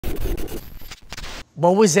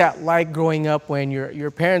What was that like growing up when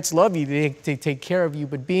your parents love you, they take care of you,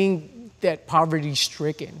 but being that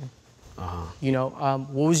poverty-stricken, you know,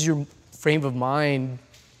 what was your frame of mind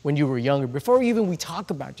when you were younger? Before even we talk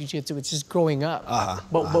about jiu-jitsu, it's just growing up.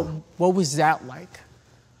 But what was that like?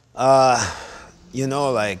 You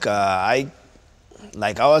know, I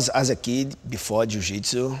was as a kid before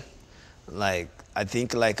jiu-jitsu, like I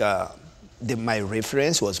think my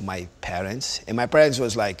reference was my parents, and my parents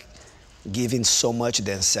was like giving so much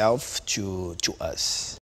themselves to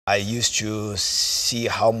us. I used to see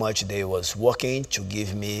how much they was working to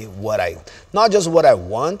give me not just what I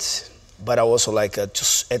want, but I also like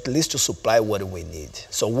at least to supply what we need.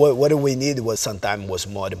 So what we need was sometimes was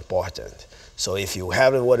more important. So if you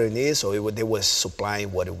have what we need, so they was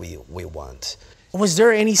supplying what we want. Was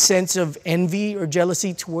there any sense of envy or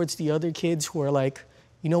jealousy towards the other kids who are like,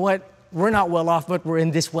 you know what, we're not well off, but we're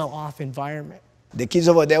in this well-off environment? The kids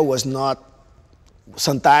over there was not,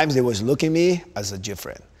 sometimes they was looking at me as a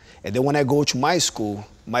different. And then when I go to my school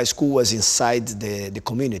was inside the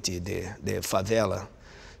community, the favela.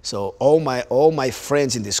 So all my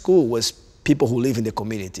friends in the school was people who live in the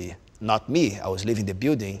community, not me. I was living in the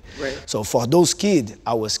building. Right. So for those kids,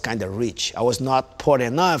 I was kind of rich. I was not poor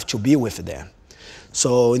enough to be with them.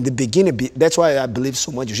 So in the beginning, that's why I believe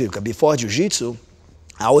so much in jiu-jitsu. Because before jiu-jitsu,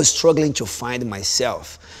 I was struggling to find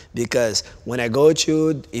myself, because when I go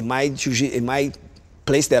to in my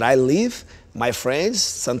place that I live, my friends,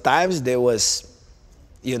 sometimes there was,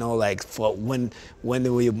 you know, like for when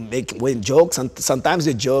we jokes, sometimes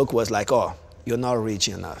the joke was like, oh, you're not rich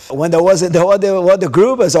enough. When there was the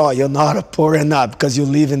group was, oh, you're not poor enough because you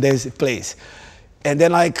live in this place. And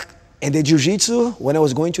then like in the jiu-jitsu, when I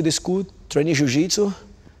was going to the school training jiu-jitsu,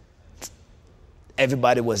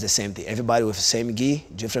 everybody was the same thing. Everybody with the same gi,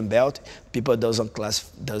 different belt. People doesn't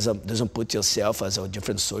put yourself as a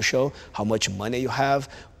different social, how much money you have,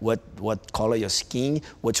 what color your skin,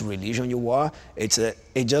 what religion you are. It's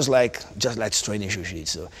just like training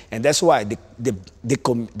jiu-jitsu. And that's why the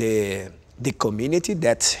community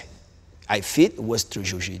that I fit was through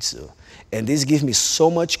jiu-jitsu. And this gives me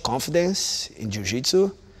so much confidence in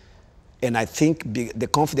jiu-jitsu. And I think the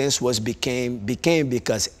confidence became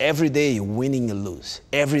because every day you win and you lose.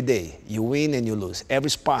 Every day you win and you lose.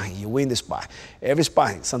 Every sparring you win the spar. Every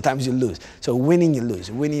sparring sometimes you lose. So winning you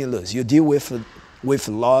lose, winning you lose. You deal with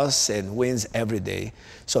loss and wins every day.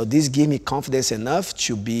 So this gave me confidence enough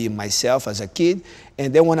to be myself as a kid.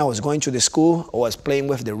 And then when I was going to the school, I was playing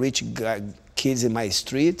with the rich kids in my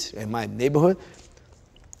street, in my neighborhood.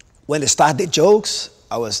 When they start the jokes,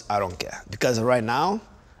 I don't care, because right now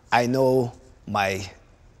I know my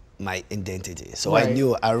identity. So right.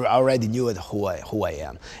 I already knew who I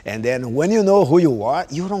am. And then when you know who you are,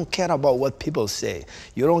 you don't care about what people say.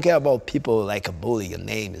 You don't care about people like a bully your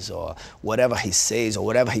names or whatever he says or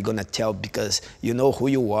whatever he's gonna tell, because you know who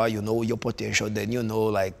you are, you know your potential, then you know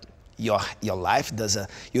like your life doesn't,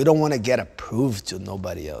 you don't wanna get approved to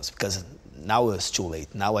nobody else, because now it's too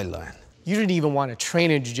late, now I learn. You didn't even want to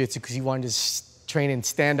train in jiu-jitsu because you wanted to train in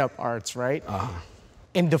stand-up arts, right?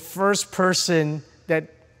 And the first person that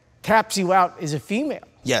taps you out is a female.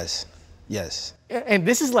 Yes, yes. And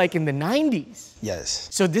this is like in the 90s. Yes.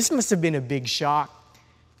 So this must have been a big shock.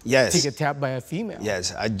 Yes. To get tapped by a female.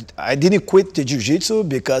 Yes, I didn't quit the jiu-jitsu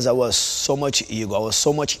because I was so much ego, I was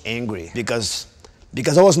so much angry because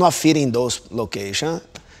I was not fitting those locations.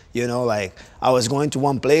 You know, like I was going to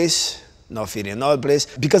one place, not fitting another place,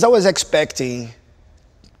 because I was expecting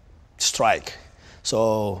strike.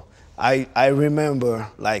 So I remember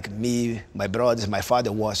like me, my brothers, my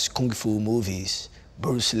father watched Kung Fu movies,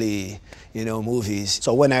 Bruce Lee, you know, movies.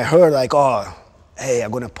 So when I heard like, oh, hey, I'm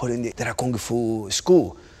gonna put in the Kung Fu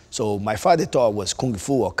school. So my father thought it was Kung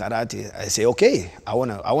Fu or Karate. I say, okay, I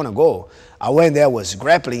wanna go. I went there, was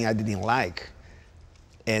grappling I didn't like.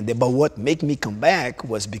 But what made me come back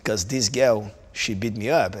was because this girl, she beat me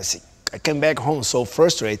up. I came back home so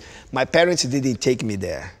frustrated. My parents didn't take me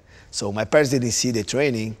there. So my parents didn't see the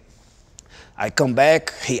training. I come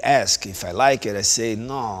back, he asked if I like it. I say,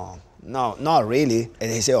 no, not really.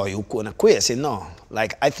 And he said, oh, you gonna quit? I said, no.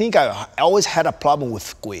 Like, I think I always had a problem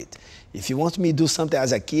with quit. If you want me to do something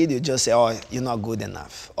as a kid, you just say, oh, you're not good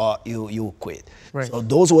enough, or you quit. Right. So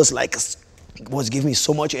those was giving me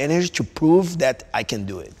so much energy to prove that I can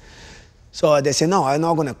do it. So they say, no, I'm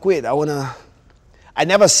not gonna quit. I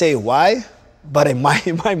never say why, but in my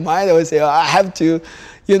mind, I would say, oh, I have to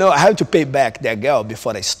pay back that girl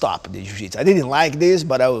before I stop the jiu-jitsu. I didn't like this,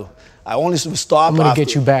 but I only stop. I'm gonna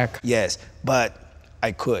get you back. Yes, but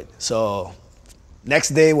I could. So next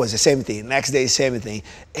day was the same thing. Next day, same thing.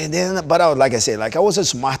 And then, but like I said, like I was a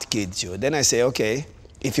smart kid too. Then I say, okay,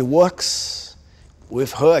 if it works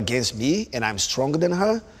with her against me and I'm stronger than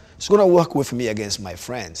her, it's gonna work with me against my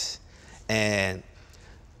friends. And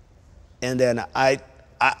then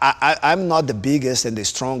I'm not the biggest and the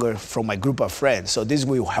stronger from my group of friends, so this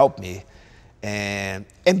will help me. And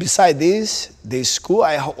beside this, the school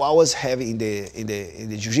I was having in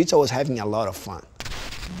the jiu-jitsu, I was having a lot of fun.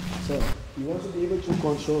 So you want to be able to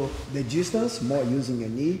control the distance more using your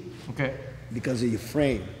knee. Okay. Because of your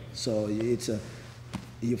frame. So it's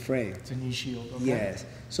your frame. It's a knee shield. Okay. Yes.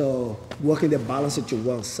 So working the balance to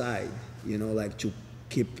one side, you know, like to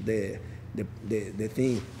keep the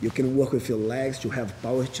thing. You can work with your legs to have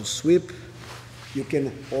power to sweep. You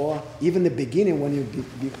can, or even the beginning when you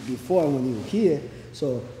before when you're here,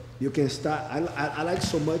 so you can start. I like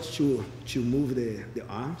so much to move the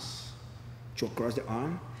arms, to cross the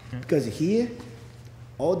arm, because here,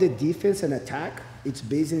 all the defense and attack, it's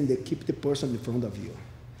based in the keep the person in front of you.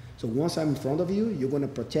 So once I'm in front of you, you're gonna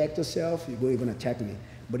protect yourself. You're gonna attack me.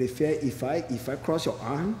 But if I cross your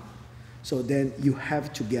arm, so then you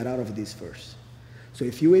have to get out of this first. So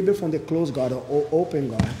if you're able from the close guard or open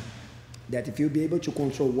guard, that if you'll be able to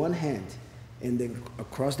control one hand and then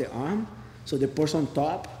across the arm, so the person on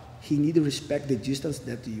top, he need to respect the distance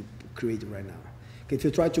that you create right now. If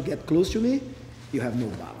you try to get close to me, you have no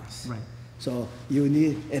balance. Right. So you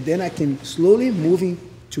need, and then I can slowly moving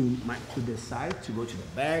to the side to go to the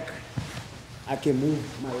back. I can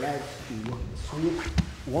move my leg to work the sweep.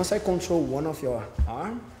 Once I control one of your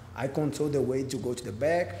arm, I control the way to go to the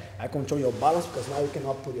back. I control your balance because now you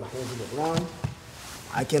cannot put your hands on the ground.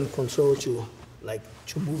 I can control to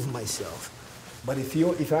move myself. But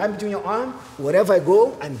if I'm doing your arm, wherever I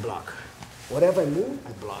go, I'm block. Whatever I move,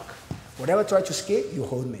 I block. Whatever I try to escape, you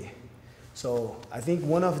hold me. So I think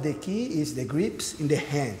one of the key is the grips in the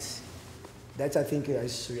hands. That's I think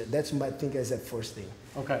as the first thing.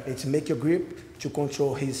 Okay. It's make your grip to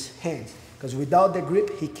control his hands. Because without the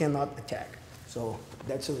grip, he cannot attack. So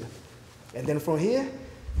that's it. And then from here,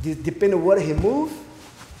 depending on what he move,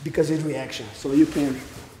 because it's reaction. So you can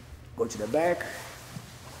go to the back.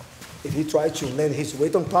 If he tries to land his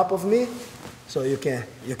weight on top of me, so you can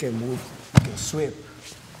move, you can sweep.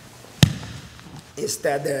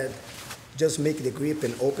 Instead of just make the grip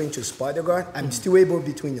and open to spider guard, I'm still able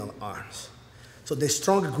between your arms. So the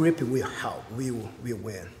strong grip will help, we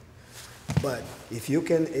win. But if you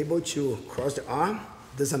can able to cross the arm,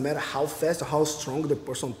 doesn't matter how fast or how strong the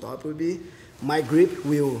person on top will be, my grip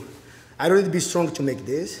will, I don't need to be strong to make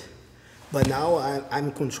this, but now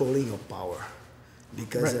I'm controlling your power.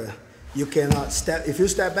 Because right. You cannot step, if you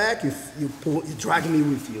step back, you drag me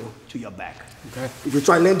with you to your back. Okay. If you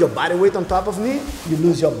try to land your body weight on top of me, you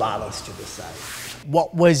lose your balance to the side.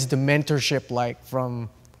 What was the mentorship like from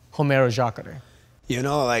Romero Jacare? You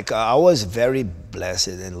know, like I was very blessed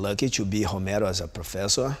and lucky to be Romero as a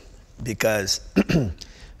professor because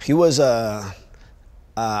he was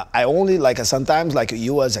I only, sometimes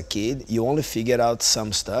you as a kid, you only figure out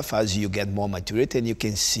some stuff as you get more maturity and you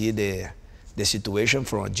can see the situation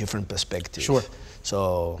from a different perspective. Sure.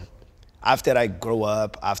 So after I grow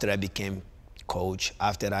up, after I became coach,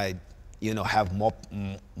 after I, have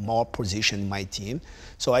more position in my team,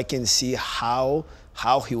 so I can see how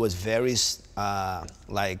he was very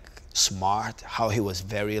smart, how he was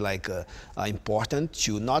very important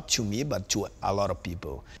to, not to me, but to a lot of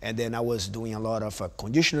people. And then I was doing a lot of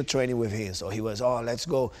conditional training with him. So he was, let's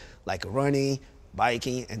go running,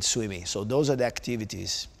 biking, and swimming. So those are the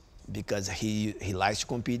activities because he likes to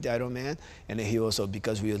compete Ironman, and he also,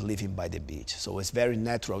 because we were living by the beach. So it's very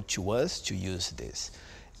natural to us to use this.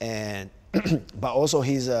 And, but also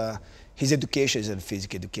his education is in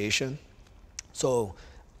physical education. So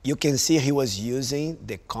you can see he was using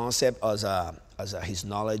the concept as his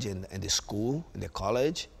knowledge in the school, in the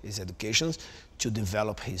college, his educations, to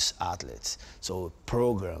develop his athletes. So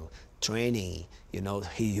program, training,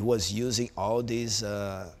 he was using all these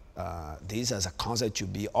as a concept to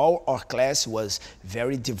be, all our class was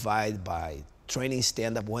very divided by training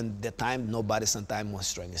stand-up. When the time, nobody sometimes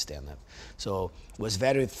was training stand-up. So it was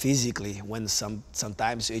very physically when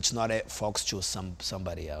sometimes it's not a focus to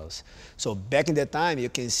somebody else. So back in the time, you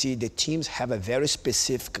can see the teams have a very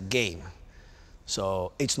specific game.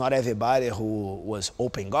 So it's not everybody who was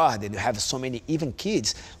open guard, and you have so many, even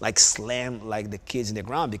kids, slam the kids in the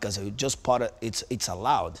ground because just part of it's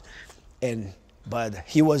allowed. But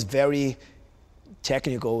he was very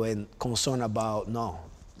technical and concerned about, no,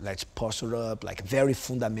 let's posture up, very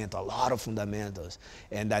fundamental, a lot of fundamentals.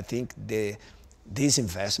 And I think this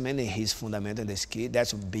investment in his fundamental, this kid,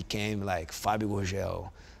 that's what became Fábio Gurgel,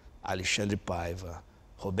 Alexandre Paiva,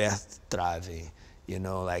 Roberto Trave,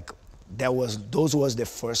 those was the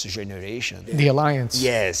first generation. The alliance.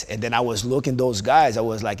 Yes, and then I was looking those guys. I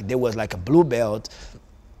was like, there was like a blue belt,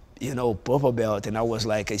 you know, purple belt, and I was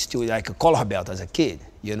like still like a color belt as a kid,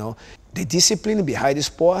 you know. The discipline behind the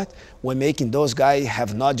sport were making those guys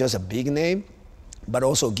have not just a big name, but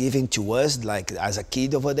also giving to us, like as a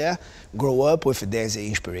kid over there, grow up with there's an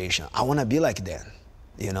inspiration. I want to be like that,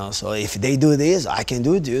 you know. So if they do this, I can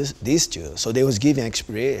do this too. So they was giving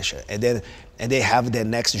inspiration, and they have the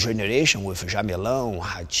next generation with Jamelão,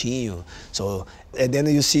 Ratinho. So and then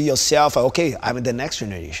you see yourself, okay, I'm the next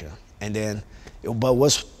generation, and then. But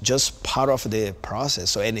was just part of the process.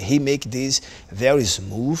 So and he make this very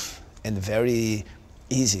smooth and very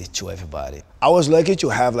easy to everybody. I was lucky to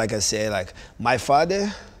have, like I said, like my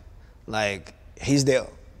father, like he's the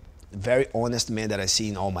very honest man that I see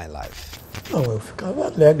in all my life. Não, eu ficava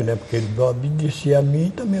alegre, né? Porque ele obedecia a mim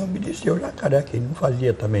e também obedecia o Jacaré, que ele não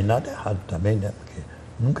fazia também nada errado também, né? Porque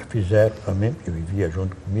nunca fizeram também, porque vivia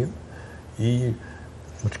junto comigo. E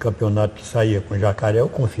os campeonatos que saía com o Jacaré, eu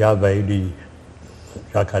confiava ele,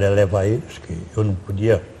 o Jacaré levar eles, que eu não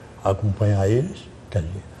podia acompanhar eles. Quer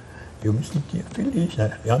dizer, eu me sentia feliz,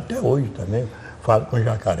 né? E até hoje também. Falo com o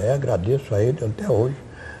Jacaré, agradeço a ele até hoje.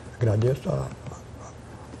 Agradeço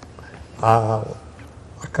a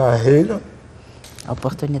carreira, a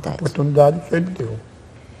oportunidade que ele deu.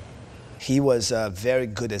 He was a very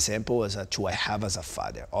good example to have as a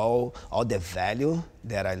father. All the value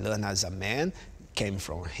that I learned as a man came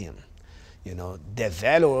from him. You know, the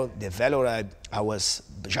value I was,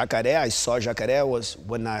 Jacaré, I saw Jacaré was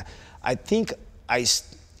when I think as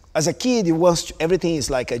a kid, everything is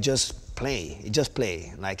like I just play.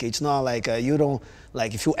 Like it's not like you don't,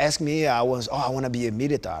 like if you ask me, I want to be a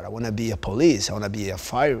military, I want to be a police, I want to be a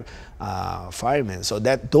fireman. So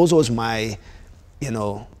those was my, you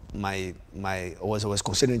know, my was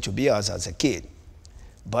considering to be as a kid.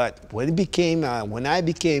 But when it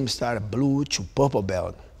became, started blue to purple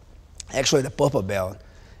belt, actually the purple belt,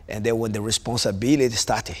 and then when the responsibility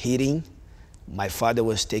started hitting, my father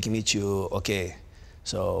was taking me to, okay,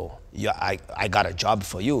 so yeah, I got a job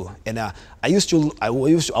for you. And I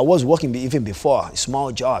was working even before,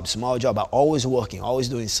 small job, but always working, always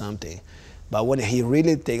doing something. But when he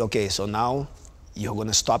really okay, so now you're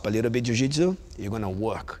gonna stop a little bit jiu-jitsu, you're gonna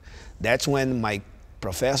work. That's when my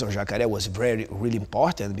professor, Jacaré, was really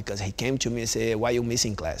important, because he came to me and said, why are you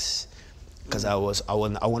missing class? Because I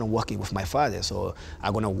want to work with my father, so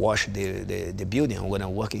I'm gonna wash the building. I'm gonna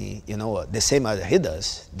work in, you know, the same as he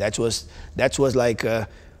does. That was like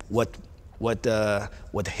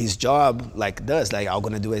what his job like does. Like I'm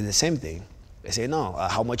gonna do it the same thing. I say no.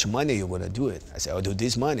 How much money you gonna do it? I say I'll do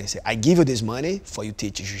this money. I say I give you this money for you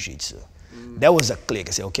teach jiu-jitsu. That was a click.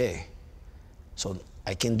 I say okay, so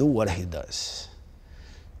I can do what he does,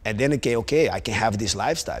 and then okay, I can have this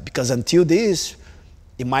lifestyle, because until this,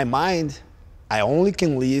 in my mind, I only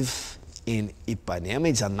can live in Ipanema.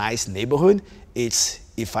 It's a nice neighborhood. It's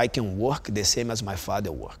if I can work the same as my father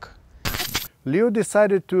worked. Leo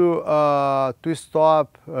decided to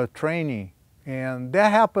stop training, and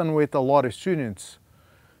that happened with a lot of students.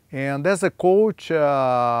 And as a coach,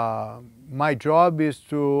 my job is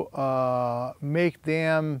to make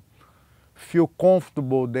them feel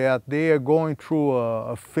comfortable that they are going through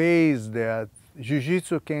a phase that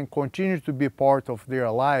Jiu-Jitsu can continue to be part of their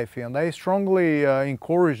life, and I strongly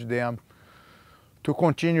encourage them to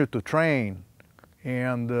continue to train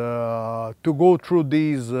and to go through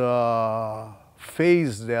these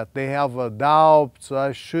phases that they have doubts.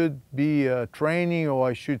 I should be training, or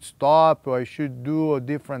I should stop, or I should do a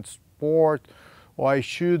different sport, or I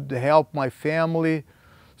should help my family.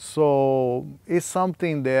 So it's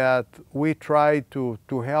something that we try to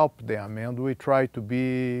help them, and we try to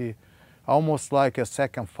be almost like a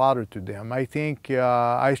second father to them. I think,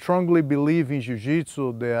 I strongly believe in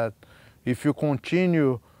Jiu-Jitsu that if you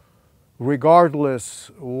continue, regardless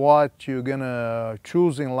what you're gonna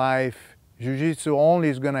choose in life, Jiu-Jitsu only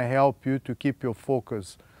is gonna help you to keep your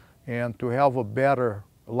focus and to have a better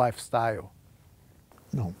lifestyle.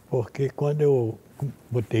 Não, porque quando eu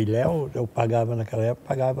botei Léo, eu pagava naquela época,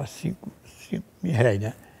 pagava 5 mil réis,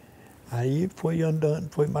 né? Aí foi andando,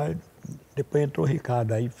 foi mais... Depois entrou o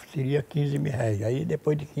Ricardo, aí seria 15 mil réis. Aí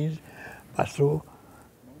depois de 15 passou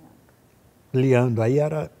Leandro, aí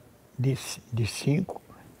era de 5,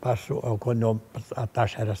 passou, quando a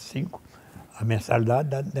taxa era 5, a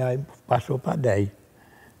mensalidade aí passou para 10.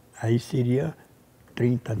 Aí seria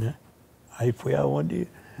 30, né? Aí foi aonde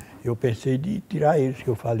eu pensei de tirar eles, que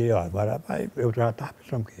eu falei, ó, agora vai, eu já estava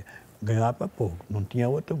pensando que ganhava pouco, não tinha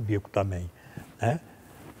outro bico também, né?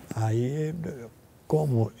 Aí,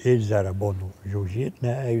 como eles eram bons no jiu-jitsu,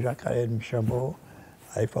 né? Aí o Jacaré me chamou,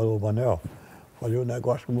 Aí falou, Manuel, falei um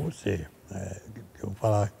negócio com você. Eu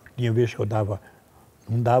falava, tinha vezes que eu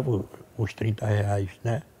não dava os 30 reais,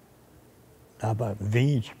 né? Dava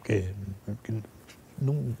 20, porque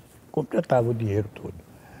não completava o dinheiro todo.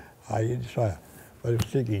 Aí ele disse, olha, falei o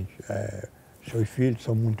seguinte, seus filhos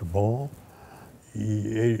são muito bons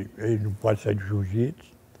e ele não pode sair de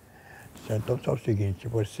jiu-jitsu. Então é o seguinte,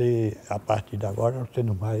 você, a partir de agora, você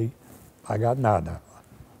não vai pagar nada.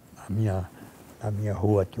 Na minha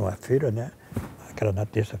rua tinha uma feira, né? Aquela na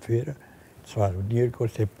terça-feira. Disse, olha, o dinheiro que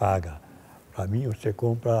você paga para mim, você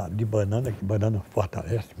compra de banana, que banana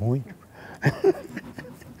fortalece muito.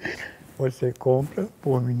 Você compra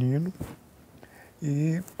por menino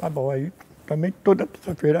e tá bom. Aí também toda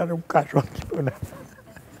terça-feira era um cachorro de banana.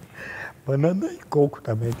 Banana e coco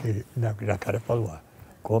também, que o jacaré falou lá.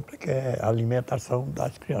 Compra que é a alimentação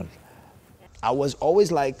das crianças. I was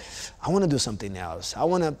always like, I want to do something else. I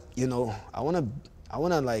want to, you know, I want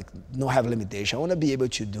to like not have limitation. I want to be able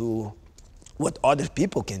to do what other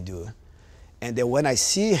people can do. And then when I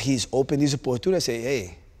see he's open this opportunity, I say,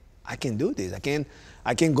 hey, I can do this.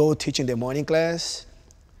 I can go teach in the morning class,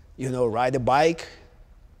 you know, ride a bike,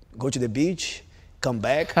 go to the beach, come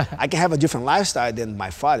back. I can have a different lifestyle than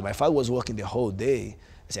my father. My father was working the whole day.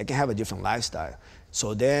 I said, I can have a different lifestyle.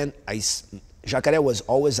 So then Jacaré was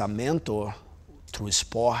always a mentor through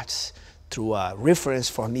sports, through a reference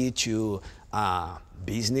for me to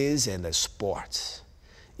business and sports,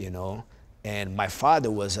 you know. And my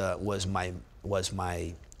father was the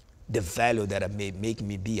value that made make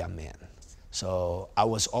me be a man. So I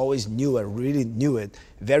was always knew, I really knew it,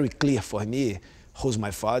 very clear for me, who's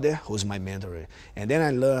my father, who's my mentor. And then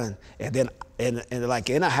I learned,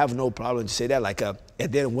 and I have no problem to say that,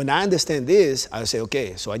 and then when I understand this, I say,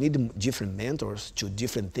 okay, so I need different mentors to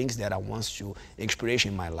different things that I want to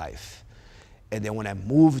inspiration in my life. And then when I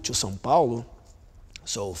moved to São Paulo,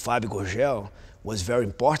 so Fábio Gurgel was very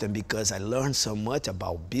important because I learned so much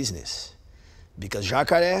about business. Because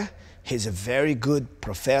Jacaré, he's a very good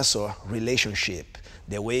professor relationship.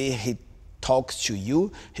 The way he talks to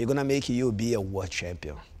you, he's gonna make you be a world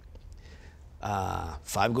champion.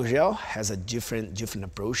 Fábio Gurgel has a different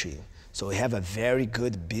approach. So we have a very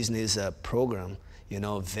good business program, you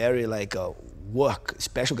know, very like work,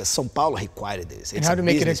 especially because São Paulo required this. And how to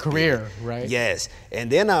make it a career, right? Yes.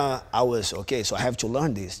 And then I was, okay, so I have to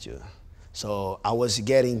learn this too. So I was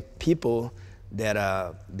getting people that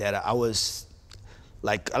I was,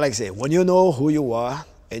 like I say, when you know who you are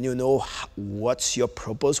and you know what's your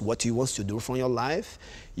purpose, what you want to do from your life,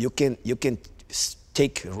 you can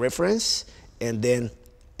take reference and then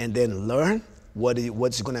learn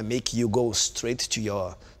what's gonna make you go straight to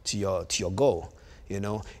your goal, you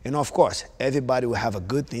know. And of course, everybody will have a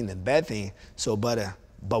good thing and bad thing. So, but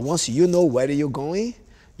once you know where you're going,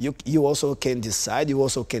 you also can decide. You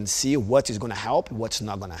also can see what is gonna help, what's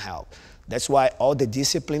not gonna help. That's why all the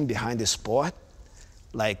discipline behind the sport.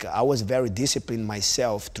 Like I was very disciplined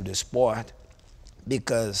myself to the sport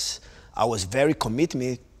because I was very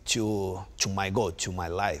committed to my goal, to my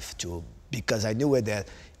life, because I knew that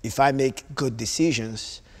if I make good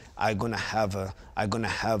decisions, I'm gonna have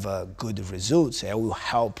good results. I will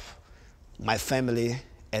help my family,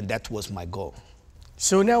 and that was my goal.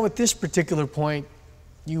 So now at this particular point,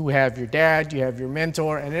 you have your dad, you have your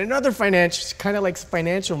mentor, and another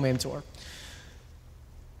financial mentor.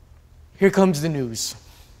 Here comes the news.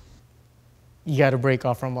 You got to break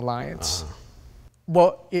off from Alliance.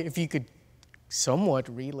 Well, if you could somewhat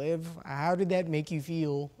relive, how did that make you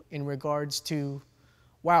feel in regards to,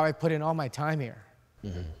 wow, I put in all my time here,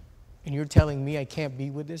 and you're telling me I can't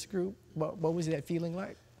be with this group? What was that feeling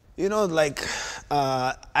like? You know, like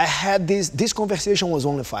I had this conversation was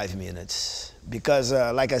only 5 minutes because,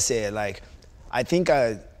 like I said, like I think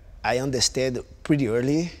I understood pretty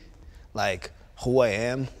early, like who I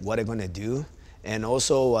am, what I'm gonna do, and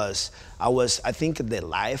also I think the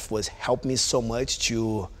life was helped me so much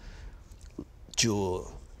to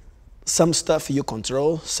some stuff you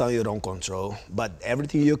control, some you don't control, but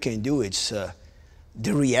everything you can do, it's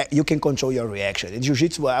you can control your reaction. In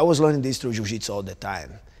Jiu-Jitsu, I was learning this through Jiu-Jitsu all the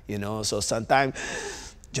time, you know, so sometimes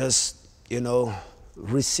just, you know,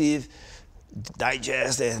 receive,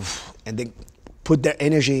 digest, and then put their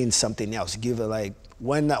energy in something else. Give it like,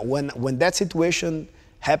 when that situation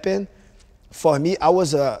happened, for me, I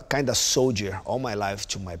was a kind of soldier all my life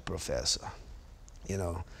to my professor, you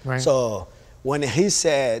know. Right. So when he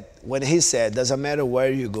said, doesn't matter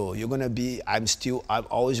where you go, you're gonna be, I'm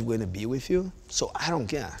always gonna be with you. So I don't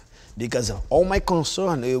care, because all my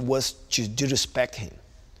concern it was to disrespect him.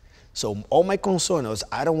 So all my concern was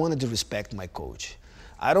I don't want to disrespect my coach.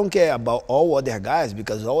 I don't care about all other guys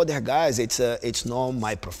because all other guys, it's not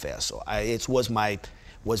my professor. It was my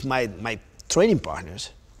training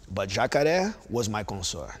partners, but Jacaré was my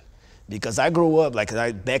concern because I grew up like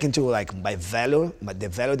back into like my value, the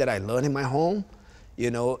value that I learned in my home,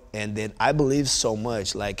 you know, and then I believe so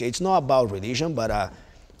much. Like it's not about religion, but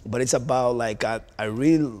it's about like I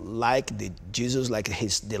really like the Jesus, like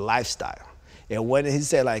the lifestyle. And when he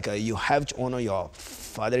said like you have to honor your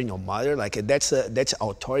father and your mother, like that's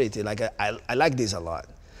authority. Like I like this a lot.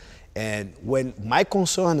 And when my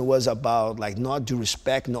concern was about like not do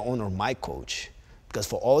respect, not honor my coach, because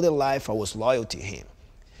for all the life I was loyal to him.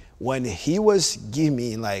 When he was giving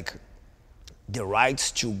me like the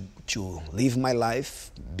rights to live my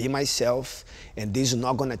life, be myself, and this is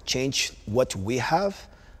not gonna change what we have,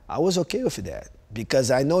 I was okay with that. Because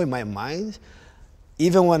I know in my mind,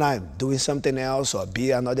 even when I'm doing something else or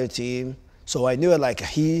be another team, so I knew like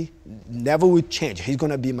he never would change. He's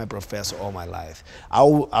gonna be my professor all my life.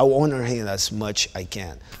 I'll honor him as much I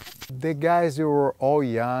can. The guys, they were all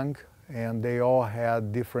young and they all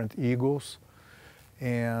had different egos.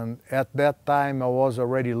 And at that time I was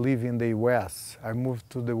already living in the US. I moved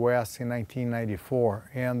to the West in 1994.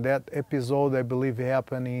 And that episode, I believe,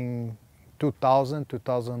 happened in 2000,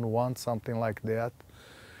 2001, something like that.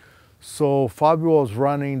 So Fabio was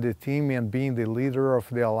running the team and being the leader of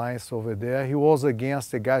the alliance over there. He was against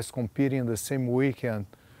the guys competing the same weekend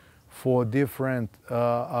for different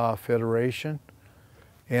federation.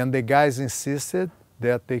 And the guys insisted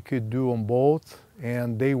that they could do on both,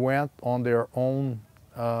 and they went on their own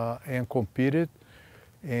and competed.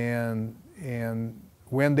 And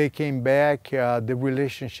when they came back, the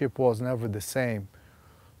relationship was never the same.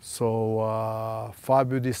 So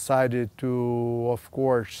Fabio decided to, of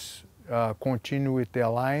course, continue with the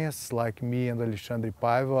alliance, like me and Alexandre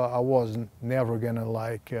Paiva. I was never gonna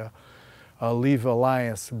like leave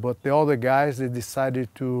alliance, but the other guys, they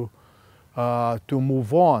decided to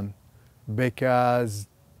move on because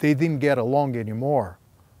they didn't get along anymore.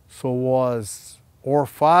 So it was or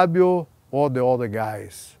Fabio or the other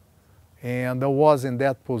guys. And I was in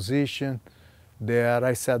that position that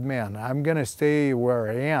I said, man, I'm gonna stay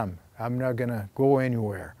where I am. I'm not gonna go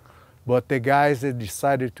anywhere. But the guys, they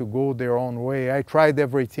decided to go their own way. I tried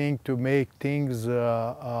everything to make things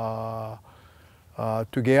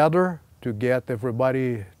together, to get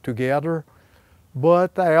everybody together.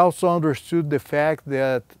 But I also understood the fact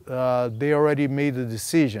that they already made a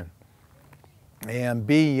decision. And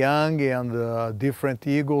being young and different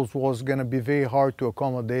egos was gonna be very hard to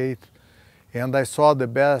accommodate. And I saw the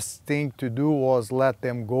best thing to do was let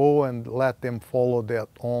them go and let them follow their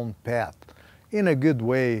own path in a good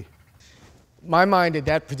way. My mind at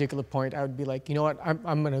that particular point, I would be like, you know what,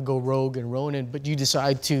 I'm gonna go rogue and Ronin, but you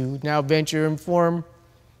decide to now venture and form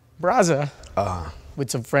Braza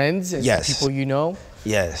with some friends and Yes. some people you know.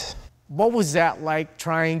 Yes. What was that like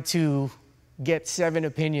trying to get 7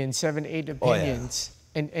 opinions, 7, 8 opinions,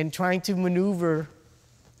 and trying to maneuver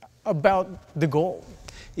about the goal?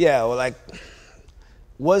 Yeah, well, like,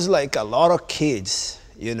 was like a lot of kids,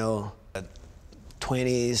 you know,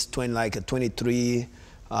 20s, 23,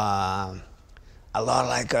 a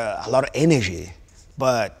lot of energy.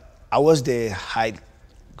 But I was the high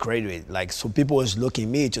graduate, like, so people was looking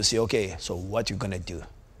at me to say, okay, so what you gonna do?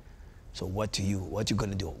 So what you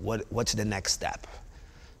gonna do? What's the next step?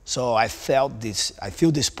 So I feel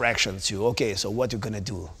this pressure to, okay, so what you gonna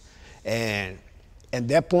do? And at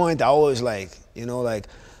that point, I was like, you know, like,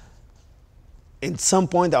 in some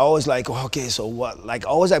point, I was like, okay, so what? Like,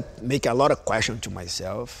 always I make a lot of questions to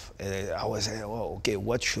myself. And I was like, well, okay,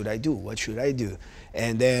 what should I do? What should I do?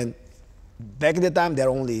 And then, back in the time, there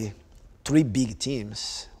were only 3 big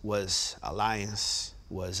teams. Was Alliance,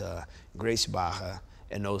 was Gracie Barra,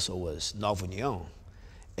 and also was Nova União.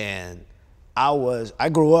 And I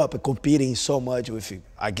grew up competing so much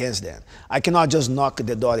against them. I cannot just knock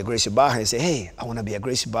the door at Gracie Barra and say, hey, I want to be a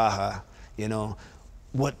Gracie Barra, you know.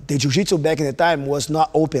 What the Jiu-Jitsu back in the time was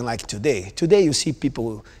not open like today. Today you see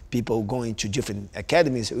people going to different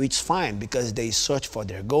academies, which is fine because they search for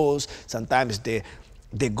their goals. Sometimes the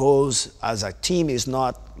goals as a team is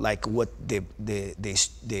not like what the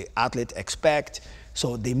athlete expect.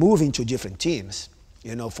 So they move into different teams,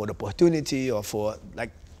 you know, for the opportunity or for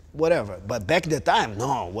like whatever. But back in the time,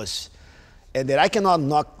 no, it was. And then I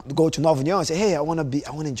cannot go to Nova União and say, hey, I want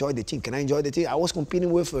to enjoy the team. Can I enjoy the team? I was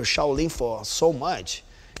competing with Shaolin for so much,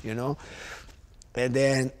 you know. And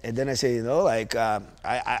then I say, you know, like I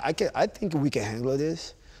think we can handle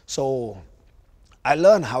this. So I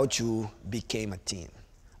learned how to become a team.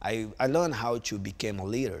 I learned how to become a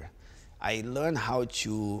leader. I learned how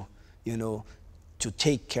to, you know, to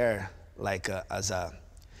take care like as a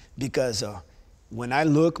because when I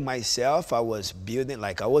look myself, I was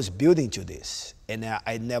building to this, and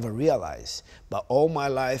I never realized. But all my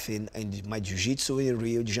life in my jiu-jitsu in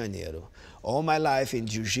Rio de Janeiro, all my life in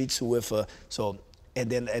jiu-jitsu with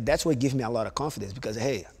and that's what gives me a lot of confidence, because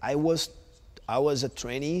hey, I was a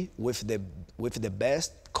trainee with the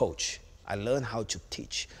best coach. I learned how to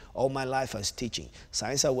teach. All my life I was teaching.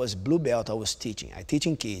 Since I was blue belt, I was teaching. I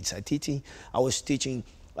teaching kids. I was teaching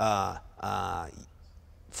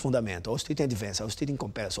fundamental. I was teaching advanced. I was teaching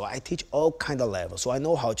competitive. So I teach all kind of levels. So I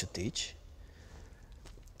know how to teach.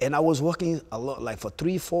 And I was working a lot, like for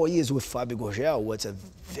 3-4 years with Fabio Gorgel, which a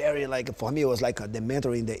very for me it was like the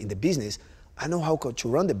mentor in the business. I know how to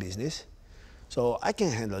run the business, so I can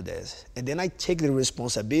handle this. And then I take the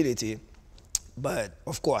responsibility. But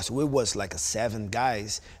of course, we was like 7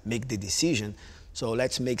 guys make the decision. So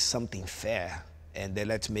let's make something fair, and then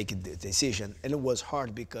let's make the decision. And it was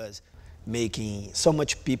hard because making so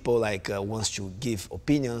much people wants to give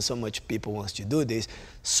opinions, so much people wants to do this,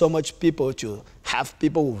 so much people to have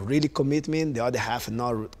people who really commitment, the other half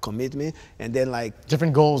not commitment, and then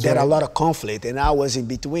different goals. There right? are a lot of conflict, and I was in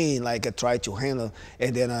between, I tried to handle,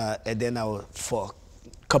 and then for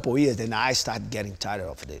a couple of years, then I started getting tired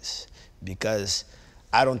of this, because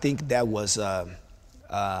I don't think that was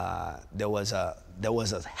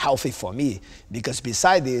healthy for me, because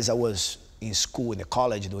beside this, I was in school, in the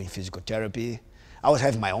college, doing physical therapy. I was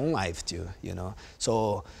having my own life too,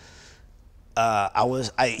 So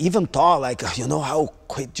I even thought I'll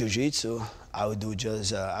quit jiu-jitsu. I would do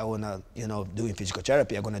just, I wanna, doing physical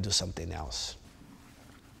therapy, I'm gonna do something else.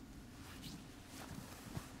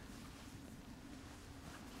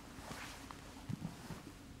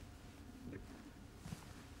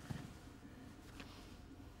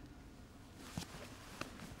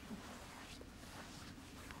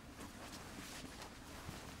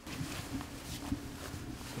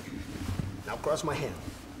 Now cross my hand.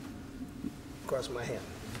 Cross my hand.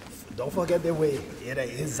 Don't forget the way. Yeah,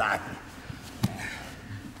 exactly.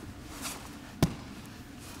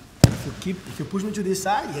 If you push me to this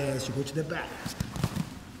side, yes, you go to the back.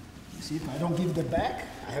 See, if I don't give the back,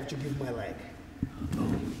 I have to give my leg.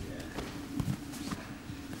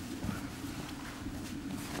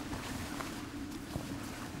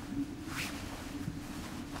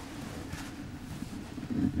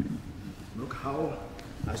 Look how,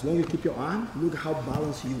 as long as you keep your arm, look how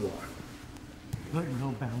balanced you are. Look,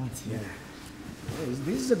 no balance here. Yeah.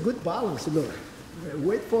 This is a good balance. Look,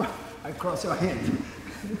 wait for I cross your hand.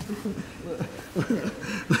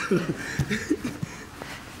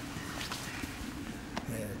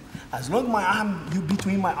 As long as my arm, you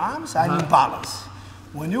between my arms, I'm in balance.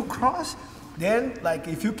 When you cross, then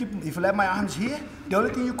if you let my arms here, the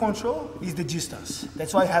only thing you control is the distance.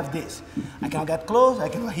 That's why I have this. I can get close, I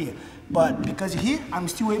can go here. But because here, I'm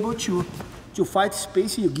still able to fight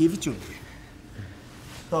space you give it to me.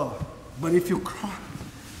 So, but if you cross,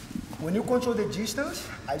 when you control the distance,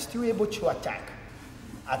 I'm still able to attack.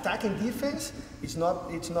 Attack and defense, it's not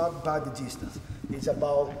about the distance. It's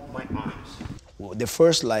about my arms. Well, the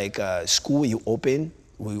first school we opened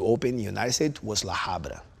in the United States was La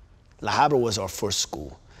Habra. La Habra was our first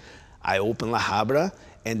school. I opened La Habra,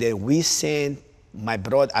 and then we sent my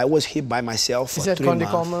brother. I was here by myself for 3 months.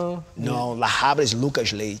 Como? No, La Habra is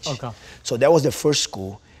Lucas Leite. Okay. So that was the first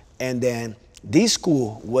school, and then this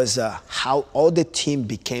school was how all the team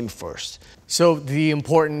became first. So the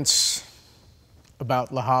importance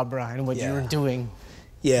about La Habra and what you were doing.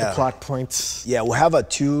 Yeah. The plot points. Yeah, we have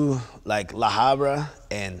two, La Habra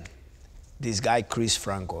and this guy Chris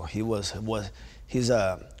Franco. He's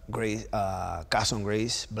a Carson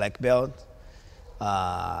Grace black belt.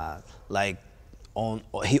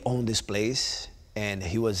 He owned this place, and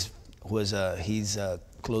he's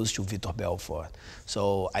close to Vitor Belfort.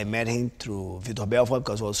 So I met him through Vitor Belfort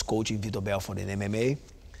because I was coaching Vitor Belfort in MMA.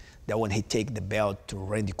 That when he take the belt to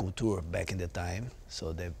Randy Couture back in the time,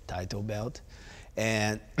 so the title belt.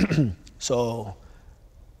 And so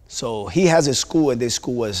he has a school, and the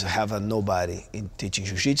school was having nobody in teaching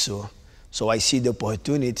jiu-jitsu. So I see the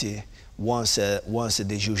opportunity once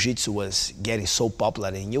the jiu-jitsu was getting so popular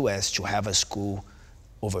in US to have a school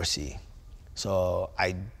overseas. So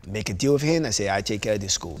I make a deal with him. I say, I take care of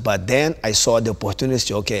this school. But then I saw the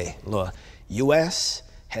opportunity, okay, look, US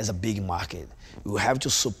has a big market. We have to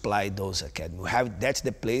supply those academies. That's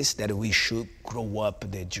the place that we should grow up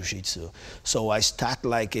the jiu-jitsu. So I start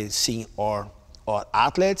seeing our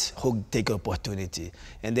athletes who take opportunity.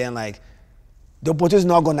 And then the opportunity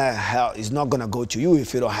is not gonna go to you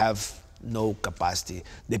if you don't have no capacity.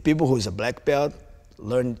 The people who is a black belt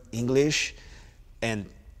learn English, and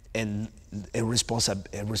and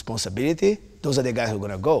responsibility, those are the guys who are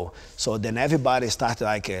gonna go. So then everybody started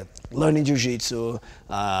like learning Jiu-Jitsu,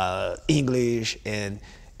 English, and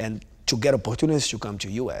to get opportunities to come to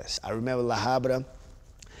US. I remember La Habra,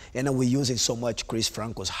 and then we're using so much Chris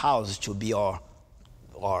Franco's house to be our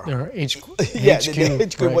HQ, yeah, the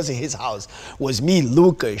HQ right. wasn't his house. Was me,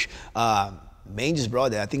 Lucas, Mandy's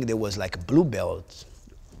brother. I think there was like a blue belt,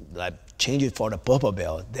 like change it for the purple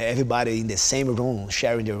belt. Everybody in the same room,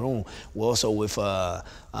 sharing the room. We're also with Ari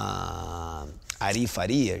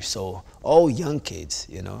Faria, so all young kids,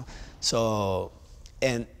 you know. So,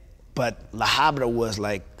 but La Habra was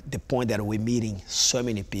like the point that we're meeting so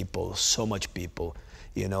many people, so much people,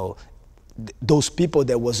 you know. Those people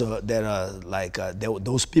that was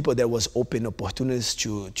those people that was open opportunities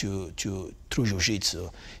to through Jiu-Jitsu,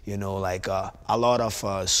 you know, like a lot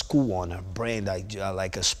of school owner brand,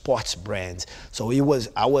 like a sports brand. So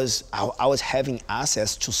I was having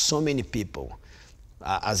access to so many people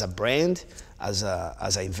as a brand, as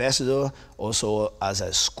an investor, also as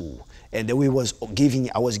a school. And then I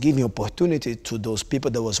was giving opportunity to those people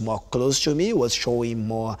that was more close to me, was showing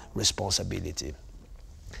more responsibility.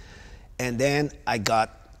 And then I got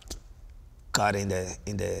caught I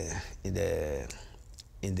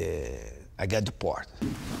got deported.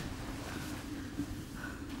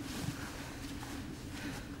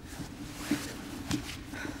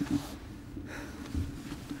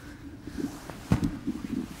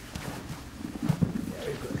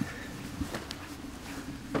 Very good.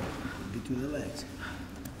 Between the legs.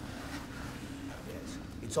 Yes.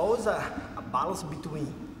 It's always a balance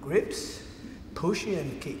between grips, pushing,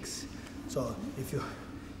 and kicks. So if you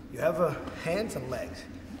have hands and legs,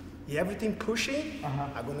 if everything pushing,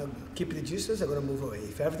 I'm gonna keep the distance, I'm gonna move away.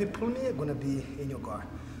 If everything pull me, I'm gonna be in your guard.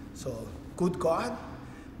 So good guard,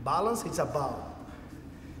 balance, it's about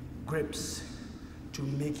grips to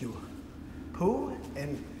make you pull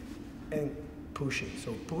and pushing.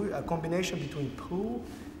 So pull, a combination between pull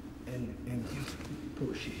and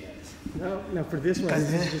push, yes. Now for this one,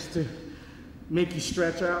 this is just to make you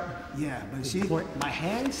stretch out. Yeah, but see, my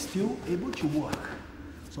hand's still able to work.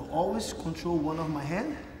 So always control one of my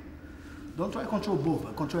hand. Don't try to control both,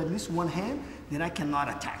 but control at least one hand, then I cannot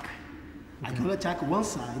attack. I can only attack one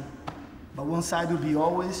side, but one side will be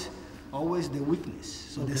always the weakness.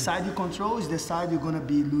 So the side you control is the side you're gonna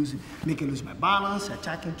be making lose my balance,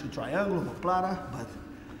 attacking to triangle or plata, but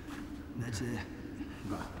that's it.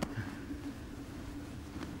 Go.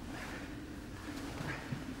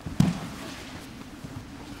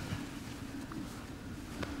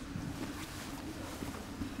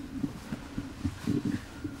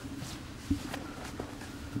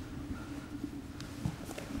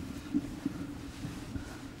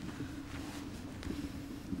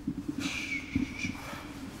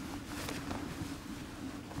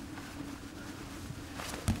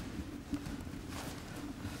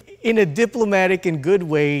 In a diplomatic and good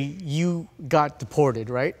way, you got deported,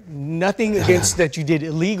 right? Nothing against that you did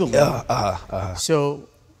illegally. So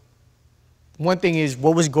one thing is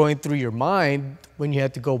what was going through your mind when you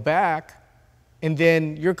had to go back, and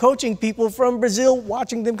then you're coaching people from Brazil,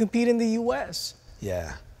 watching them compete in the US.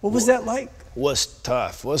 Yeah. What was that like? Was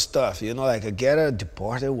tough. You know, like get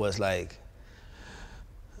deported was like,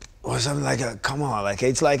 something like come on, like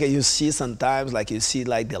it's like you see sometimes, like you see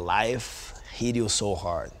like the life hit you so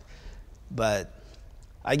hard. But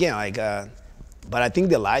again, but I think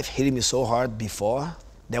the life hit me so hard before.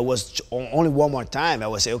 There was only one more time I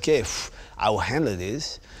would say, okay, I will handle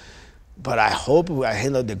this. But I hope I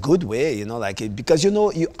handle it the good way, you know, like because you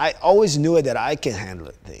know, I always knew that I can handle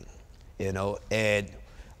the thing, you know. And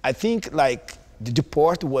I think like the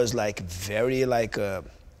deport was like very like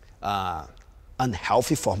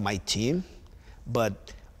unhealthy for my team,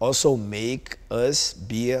 but also make us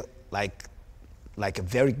be like a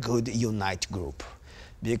very good unite group,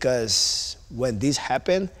 because when this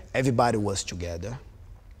happened, everybody was together.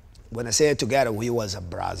 When I say together, we was a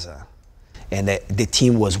brasa, and the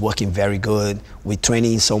team was working very good. We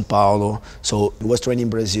training in São Paulo, so we was training in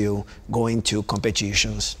Brazil, going to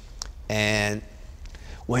competitions, and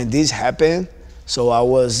when this happened, so I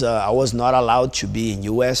was not allowed to be in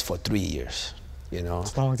US for 3 years, you know.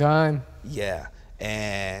 It's a long time. Yeah,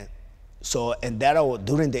 and so, and that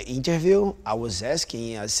during the interview, I was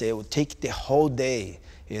asking, I said, well, take the whole day,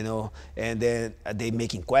 you know, and then they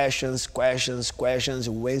making questions, we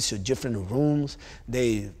went to different rooms,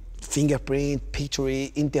 they fingerprint, picture,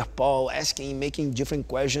 Interpol, asking, making different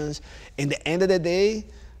questions. In the end of the day,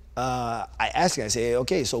 I asked him, I say,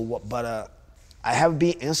 okay, so what, but I have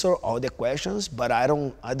been answered all the questions, but I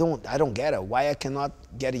don't get it. Why I cannot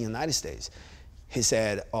get in the United States? He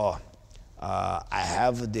said, oh, I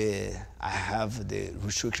have the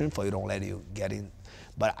restriction for you don't let you get in.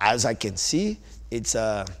 But as I can see, it's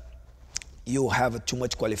you have too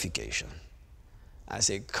much qualification. I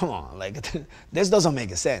say, come on, like this doesn't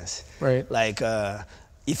make sense. Right. Like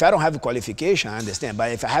if I don't have a qualification, I understand.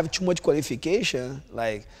 But if I have too much qualification,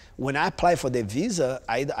 like when I apply for the visa,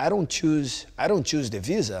 I don't choose the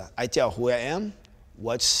visa. I tell who I am,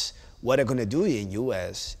 what I'm gonna do in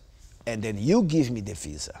US, and then you give me the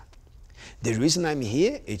visa. The reason I'm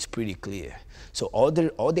here, it's pretty clear. So all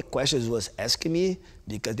the questions was asking me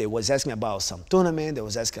because they was asking about some tournament, they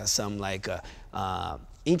was asking some like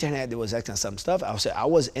internet, they was asking some stuff. I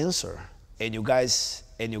was answer, and you guys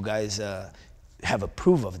have a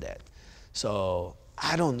proof of that. So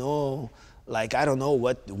I don't know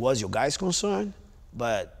what was your guys' concern,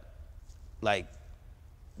 but like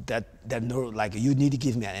that no, like you need to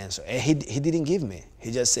give me an answer. And he didn't give me.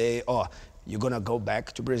 He just say, oh, you're gonna go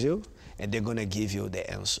back to Brazil and they're gonna give you the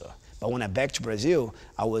answer. But when I back to Brazil,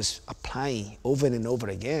 I was applying over and over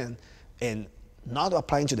again and not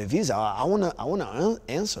applying to the visa. I want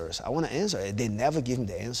answers. I want to answer. They never give me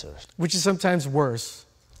the answers. Which is sometimes worse.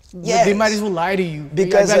 Yes. They might as well lie to you.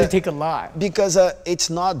 Because I gotta take a lot. Because it's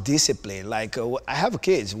not discipline. Like I have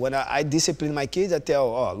kids. When I discipline my kids, I tell,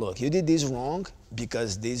 oh, look, you did this wrong.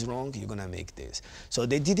 Because this wrong, you're gonna make this. So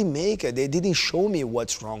they didn't show me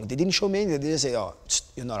what's wrong. They didn't show me anything. They didn't say, oh,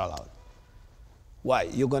 you're not allowed. Why?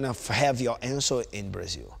 You're gonna have your answer in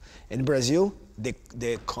Brazil. In Brazil, the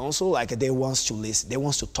consul, like they wants to listen, they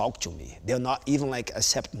wants to talk to me. They're not even like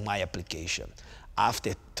accept my application.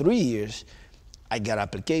 After 3 years, I got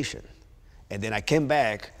application. And then I came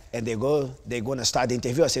back and they're gonna start the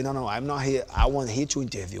interview. I say, no, I'm not here. I want here to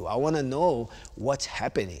interview. I wanna know what's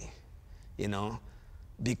happening, you know?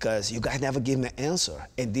 Because you guys never give me an answer.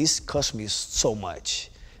 And this cost me so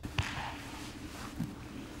much.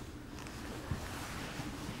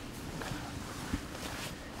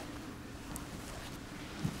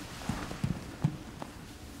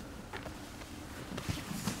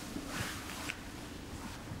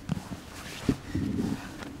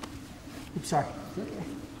 Sorry.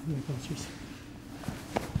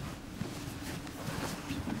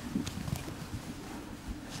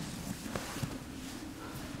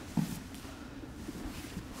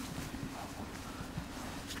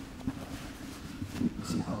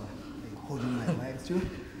 See how I'm holding my legs too?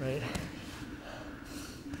 Right.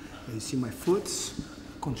 You see my foot,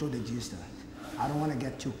 control the distance. I don't want to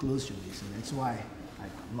get too close to this, so that's why I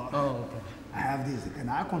lock. Oh, okay. I have this, and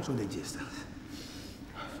I control the distance.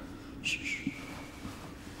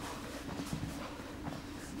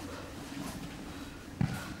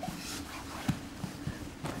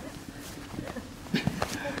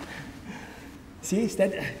 See,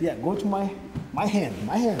 instead, yeah, go to my hand.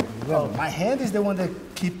 Remember, Oh. my hand is the one that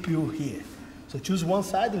keep you here. So choose one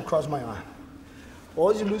side and cross my arm.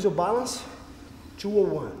 Or you lose your balance, 2 or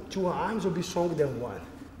 1. 2 arms will be stronger than 1.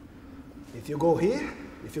 If you go here,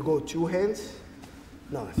 if you go 2 hands,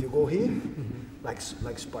 no, if you go here, like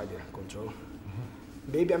spider control,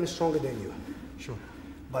 maybe I'm stronger than you. Sure.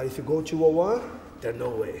 But if you go 2 or 1, there's no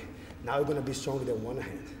way. Now you're gonna be stronger than 1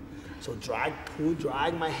 hand. So drag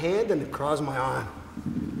my hand and cross my arm.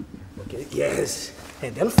 Okay, yes.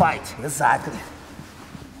 And then fight, exactly.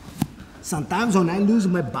 Sometimes when I lose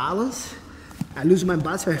my balance,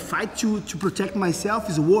 if I fight to protect myself,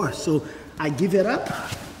 it's worse. So I give it up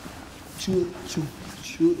to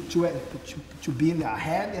be in the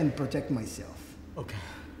head and protect myself. Okay.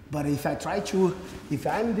 But if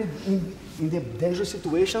I'm in the dangerous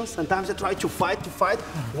situation, sometimes I try to fight.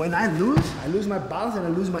 When I lose my balance and I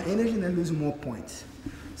lose my energy and I lose more points.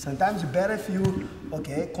 Sometimes it's better if you,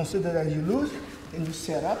 consider that you lose, and you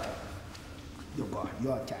set up your guard,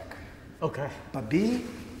 your attack. Okay. But being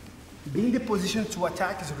in the position to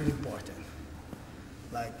attack is really important.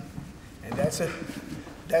 Like, and that's the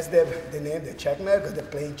name, the checkmate, because they're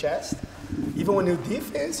playing chess. Even when you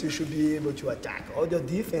defense, you should be able to attack. All your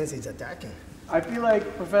defense is attacking. I feel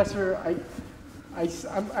like, Professor, I'm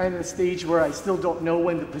at a stage where I still don't know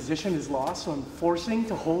when the position is lost, so I'm forcing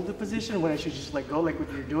to hold the position when I should just let go, like what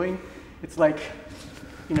you're doing. It's like,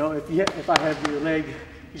 you know, if I have your leg,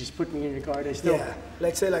 you just put me in your guard. I still. Yeah,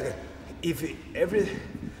 let's say you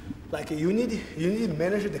need to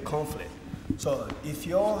manage the conflict. So if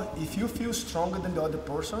you feel stronger than the other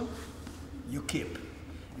person, you keep.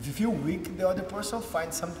 If you feel weak the other person,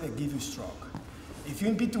 find something that gives you strong. If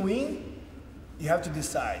you're in between, you have to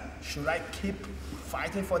decide, should I keep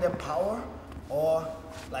fighting for their power, or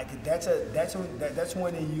like that's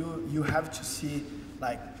when you have to see,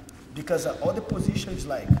 like, because all the positions,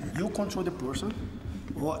 like you control the person,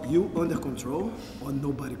 or you under control, or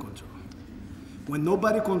nobody control. When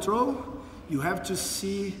nobody control, you have to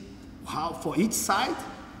see how for each side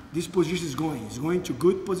this position is going. It's going to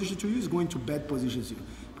good position to you, it's going to bad position to you.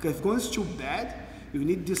 Because if it goes too bad, you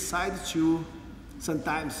need this side to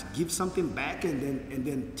sometimes give something back and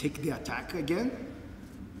then take the attack again.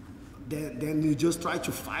 Then you just try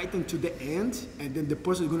to fight until the end, and then the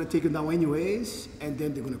person is going to take you down anyways, and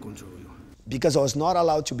then they're going to control you. Because I was not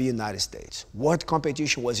allowed to be United States. World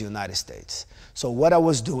competition was United States. So what I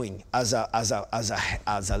was doing as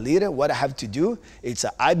a leader, what I have to do, it's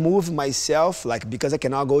I move myself, like because I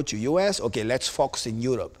cannot go to US, okay, let's focus in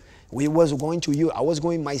Europe. I was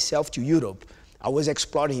going myself to Europe. I was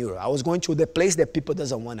exploring Europe. I was going to the place that people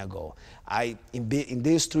doesn't want to go. In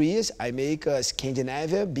these 3 years, I make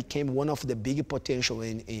Scandinavia became one of the big potential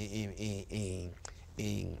in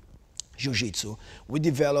Jiu-Jitsu. We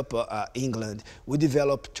develop England. We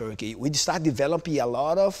develop Turkey. We start developing a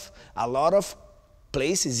lot of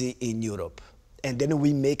places in Europe, and then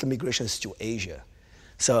we make migrations to Asia.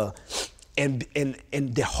 So, and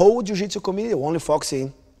the whole Jiu-Jitsu community only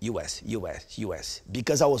focusing US.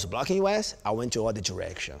 Because I was blocking US, I went to other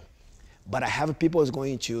direction. But I have people who's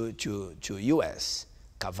going to US,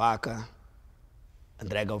 Cavaca,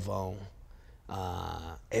 André Galvão,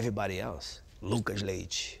 everybody else. Lucas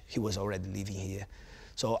Leite, he was already living here.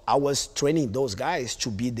 So I was training those guys to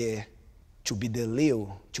be the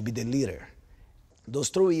leader. Those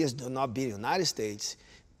 3 years do not be in the United States,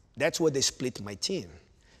 that's where they split my team.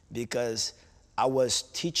 Because I was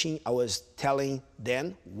telling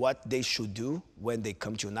them what they should do when they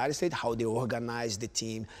come to the United States, how they organize the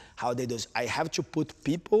team, how they do. I have to put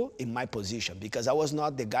people in my position because I was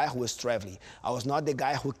not the guy who was traveling. I was not the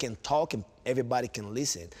guy who can talk and everybody can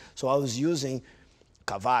listen. So I was using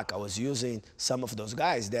Kavak, I was using some of those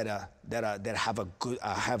guys that have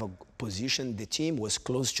a position. The team was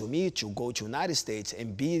close to me to go to the United States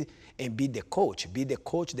and be the coach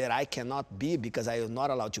that I cannot be because I am not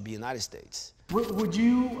allowed to be in the United States. Would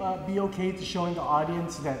you be okay to showing the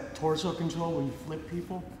audience that torso control where you flip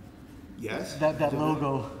people? Yes. That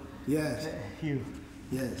logo. Yes. Hugh.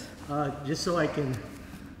 Yes. Just so I can.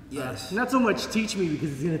 Yes. Not so much teach me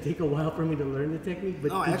because it's gonna take a while for me to learn the technique.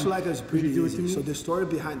 But no, actually, like it's pretty easy. So the story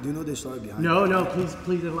behind. Do you know the story behind? No,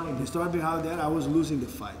 please enlighten me. The story behind that, I was losing the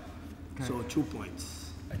fight. Okay. So 2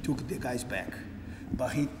 points. I took the guy's back,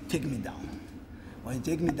 but he took me down. When he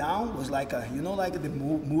take me down, was like like the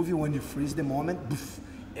movie when you freeze the moment, poof,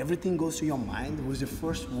 everything goes to your mind. It was the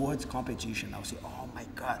first words competition. I was like, oh my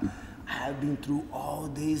God, I have been through all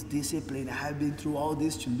this discipline. I have been through all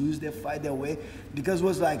this to lose the fight that way. Because it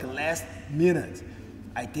was like last minute.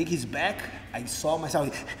 I take his back, I saw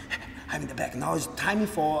myself, I'm in the back. Now it's time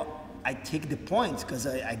for, I take the points, because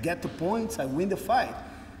I get the points, I win the fight.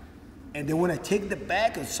 And then when I take the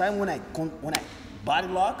back, it's time when I body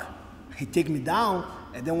lock, he take me down,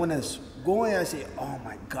 and then when I was going, I say, oh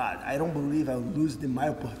my God, I don't believe I lose my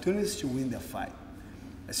opportunities to win the fight.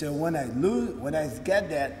 I said, when I get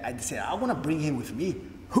that, I said, I want to bring him with me.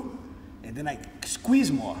 And then I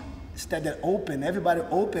squeeze more. Instead of open, everybody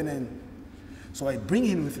open, and so I bring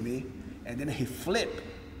him with me, and then he flip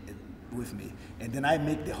with me. And then I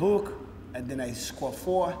make the hook, and then I score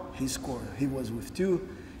 4, he was with 2,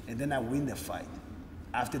 and then I win the fight.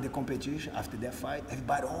 After the competition, after that fight,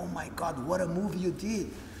 everybody, oh my God, what a move you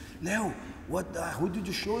did. Leo, who did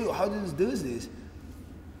you show you? How did you do this?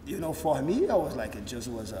 You know, for me, I was like, it just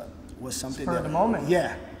was something for the moment.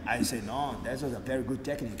 Yeah. I say, no, that was a very good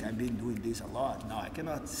technique. I've been doing this a lot. No, I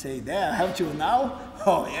cannot say that. I have to now.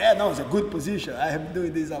 Oh yeah, no, it's a good position. I have been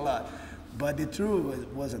doing this a lot. But the truth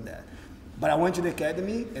wasn't that. But I went to the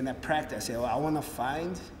academy and I practiced. I said, well, I want to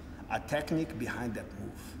find a technique behind that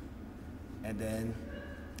move.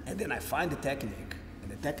 And then I find the technique.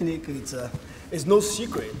 And the technique, it's no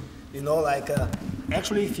secret. You know, like,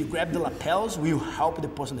 actually, if you grab the lapels, will help the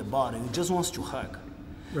person at the bottom. He just wants to hug.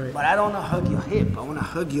 Right. But I don't want to hug your hip. I want to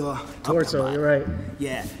hug your torso. You're right.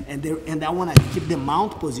 Yeah, and I want to keep the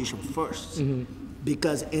mount position first. Mm-hmm.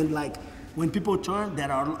 Because, and like, when people turn,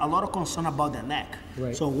 there are a lot of concern about the neck.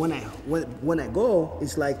 Right. So when I go,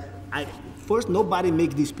 it's like, first, nobody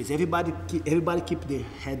make this piece. Everybody keep their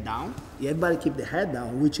head down. Everybody keep the head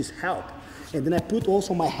down, which is help. And then I put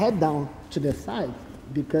also my head down to the side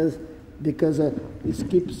because it's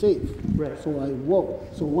keep safe. Right. So I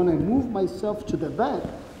walk. So when I move myself to the back,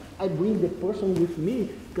 I bring the person with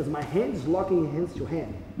me because my hand is locking hands to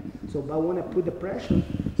hand. So but when I put the pressure,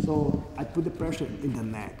 so I put the pressure in the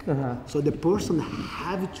neck. Uh-huh. So the person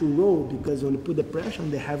have to roll because when you put the pressure,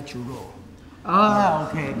 they have to roll. Ah,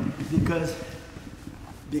 okay.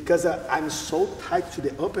 Because I'm so tight to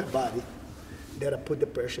the upper body that I put the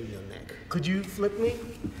pressure in your neck. Could you flip me?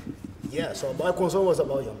 Yeah, so my concern was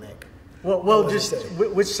about your neck. Well, just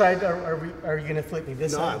which side are you gonna flip me?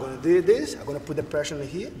 This side? I'm gonna do this. I'm gonna put the pressure in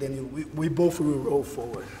here. Then we both will roll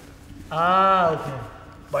forward. Ah, okay.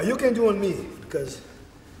 But you can do on me because.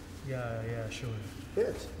 Yeah, sure.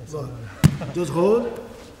 Yes. Look, just hold.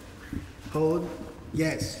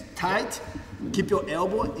 Yes, tight. Keep your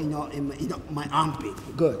elbow in my armpit.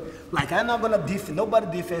 Good. Like I'm not gonna defend. Nobody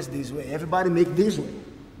defends this way. Everybody make this way.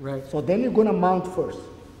 Right. So then you're gonna mount first.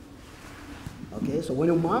 Okay. So when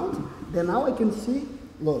you mount, then now I can see.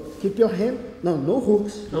 Look, keep your hand. No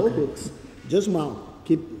hooks. No hooks. Just mount.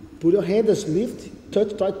 Put your hand as lift.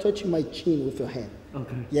 Try touching my chin with your hand.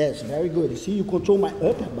 Okay. Yes, very good. You see, you control my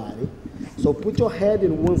upper body. So put your head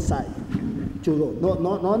in one side. To roll.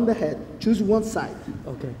 Not on the head. Choose one side.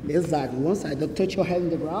 Okay. Exactly, one side. Don't touch your head on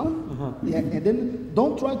the ground. Yeah, and then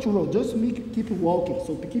don't try to roll. Just keep walking.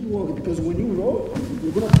 So keep walking because when you roll,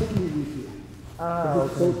 you're gonna take me with you.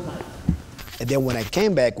 Okay. So tight. And then when I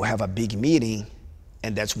came back, we have a big meeting,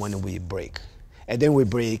 and that's when we break. And then we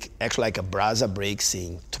break, actually like a Brasa breaks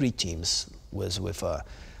in 3 teams. Was with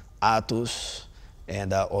Atos,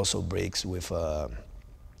 and also breaks with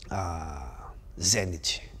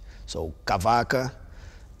Zenit. So Cavaca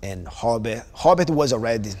and Robert. Robert was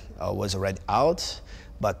already out,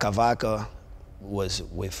 but Cavaca was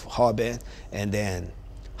with Robert, and then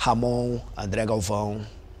Ramon, André Galvão,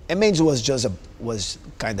 and Mendes was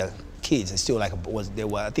kind of kids. It's still like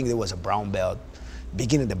I think there was a brown belt,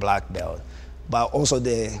 beginning the black belt, but also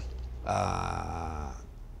the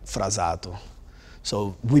Frasato.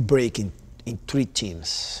 So we break in 3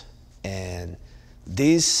 teams, and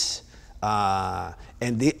this.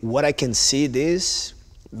 What I can see this,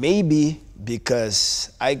 maybe because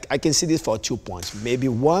I can see this for 2 points. Maybe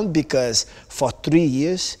one, because for 3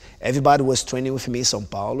 years, everybody was training with me in São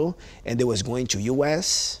Paulo, and they was going to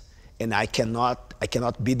US, and I cannot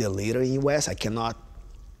be the leader in US. I cannot,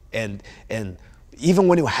 and even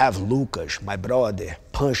when you have Lucas, my brother,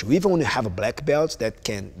 Pancho, even when you have black belts they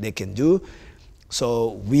can do.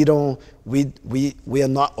 So we are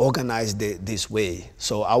not organized this way.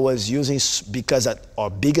 So I was using, because our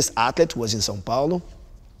biggest athlete was in São Paulo,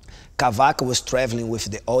 Cavaca was traveling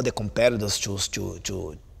with all the competitors to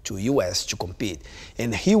US to compete.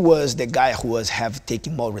 And he was the guy who was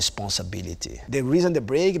taking more responsibility. The reason they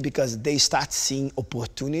break, because they start seeing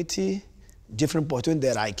different opportunity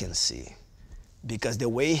that I can see. Because the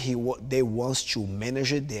way they wants to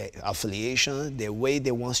manage the affiliation, the way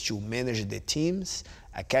they wants to manage the teams,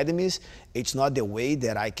 academies, it's not the way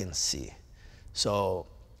that I can see. So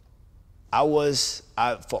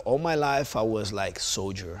for all my life, I was like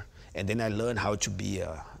soldier, and then I learned how to be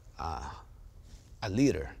a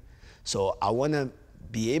leader. So I want to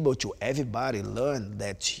be able to everybody learn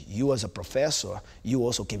that you as a professor, you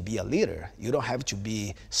also can be a leader. You don't have to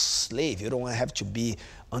be slave. You don't have to be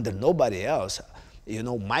under nobody else. You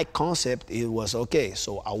know, my concept, it was, okay,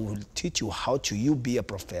 so I will teach you how to be a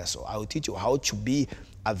professor. I will teach you how to be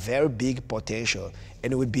a very big potential.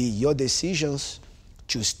 And it would be your decisions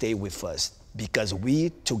to stay with us. Because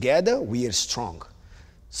together, we are strong.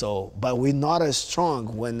 So, but we're not as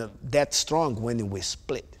strong when we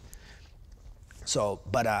split. So,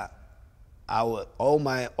 but all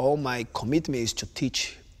my commitment is to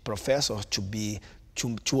teach professors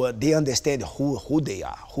they understand who they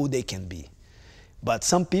are, who they can be. But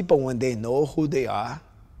some people, when they know who they are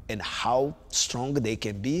and how strong they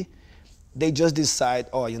can be, they just decide,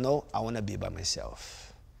 oh, I want to be by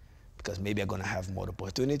myself. Because maybe I'm going to have more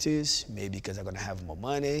opportunities, maybe because I'm going to have more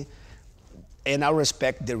money. And I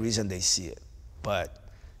respect the reason they see it.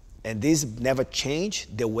 And this never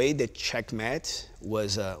changed the way the checkmate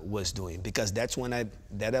was doing, because that's when I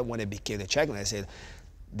became the checkmate. I said,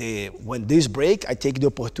 when this break, I take the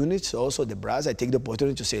opportunity, also the Brasa, I take the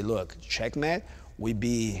opportunity to say, look, checkmate, we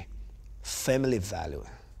be family value.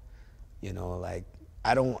 Like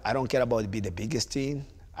I don't care about be the biggest team.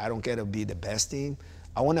 I don't care to be the best team.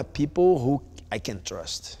 I want people who I can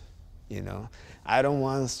trust. I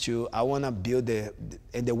want to build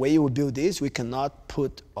and the way you build this, we cannot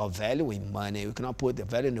put our value in money. We cannot put the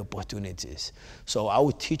value in opportunities. So I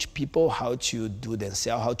will teach people how to do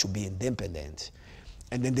themselves, how to be independent.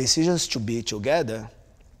 And the decisions to be together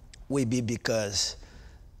will be because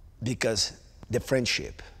the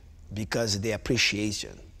friendship, because the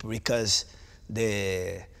appreciation, because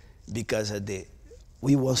we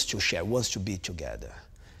want to share, wants to be together.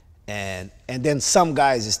 And then some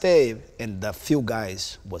guys stayed, and the few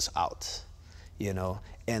guys was out,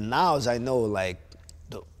 And now, as I know, like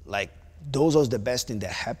those are the best thing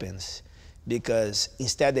that happens, because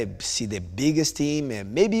instead they see the biggest team,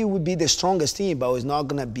 and maybe it would be the strongest team, but it's not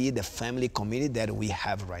gonna be the family community that we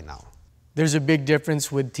have right now. There's a big difference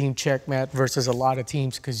with Team Checkmat versus a lot of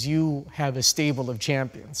teams because you have a stable of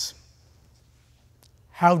champions.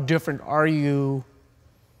 How different are you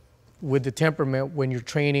with the temperament when you're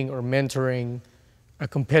training or mentoring a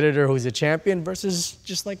competitor who's a champion versus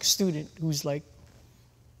just like a student who's like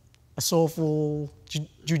a soulful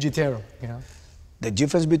jiu-jitero, you know? The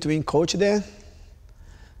difference between coach there,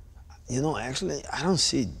 you know, actually, I don't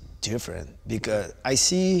see different because I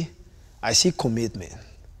see commitment.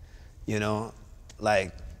 You know,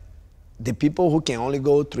 like the people who can only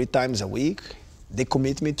go 3 times a week, they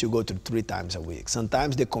commit me to go to 3 times a week.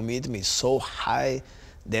 Sometimes they commit me so high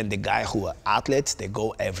than the guy who are athletes, they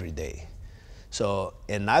go every day. So,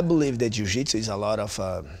 and I believe that jiu-jitsu is a lot of,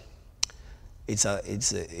 it's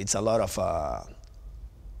a lot of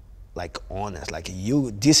like honest, like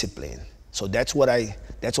you discipline. So that's what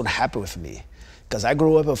happened with me. Because I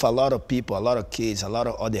grew up with a lot of people, a lot of kids, a lot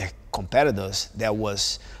of other competitors that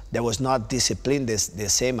was not disciplined the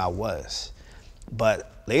same I was.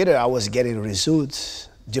 But later I was getting results,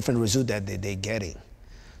 different results that they getting.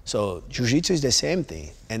 So jiu-jitsu is the same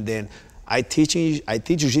thing. And then I teach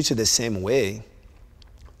jiu-jitsu the same way,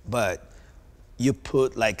 but you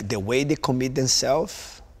put like the way they commit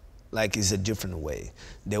themselves, like is a different way.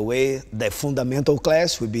 The fundamental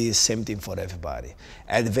class would be the same thing for everybody.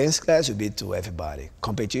 Advanced class would be to everybody.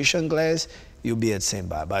 Competition class, you'll be at the same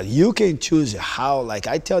bar. But you can choose how, like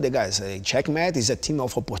I tell the guys, Checkmat is a team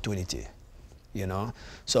of opportunity, you know?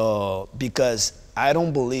 So, because I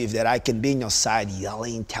don't believe that I can be in your side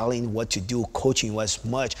yelling, telling what to do, coaching you as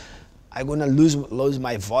much. I'm gonna lose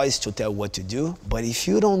my voice to tell what to do. But if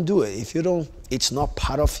you don't do it, it's not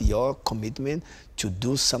part of your commitment to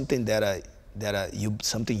do something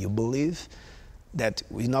something you believe, that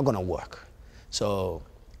is not gonna work. So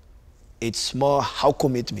it's more how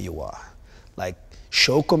committed you are. Like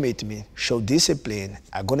show commitment, show discipline,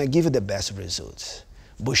 I'm gonna give you the best results.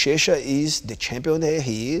 Bochecha is the champion that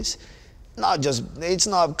he is. It's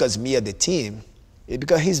not because me or the team, it's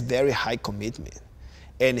because he's very high commitment.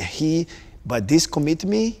 But this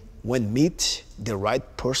commitment, when meet the right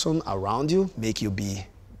person around you, make you be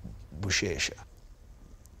Bochecha.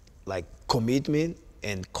 Like commitment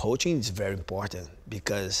and coaching is very important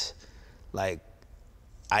because, like,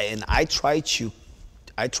 I try to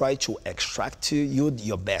extract to you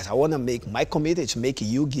your best. I want to make my commitment to make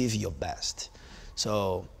you give your best.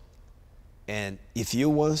 So, and if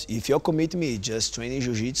your commitment is just training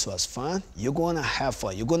jiu-jitsu as fun, you're gonna have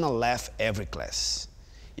fun. You're gonna laugh every class.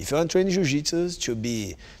 If you want to train jiu-jitsu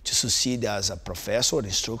to succeed as a professor or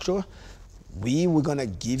instructor, we're gonna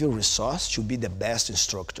give you resource to be the best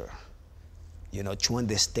instructor. You know, to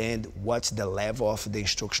understand what's the level of the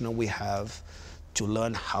instruction we have, to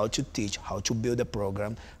learn how to teach, how to build a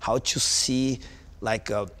program, how to see like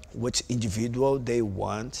which individual they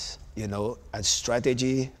want, you know, as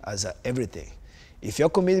strategy, as everything. If your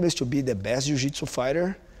commitment is to be the best jiu-jitsu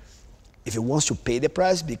fighter, if you want to pay the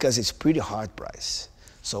price, because it's pretty hard price.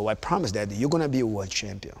 So I promise that you're gonna be a world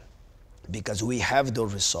champion because we have the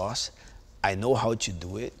resource. I know how to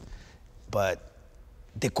do it, but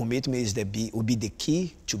the commitment will be the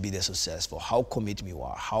key to be the successful. How committed you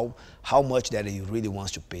are, how much that you really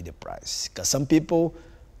want to pay the price. Because some people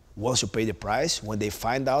want to pay the price, when they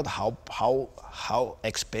find out how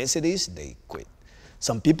expensive it is, they quit.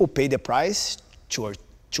 Some people pay the price to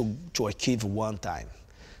achieve one time.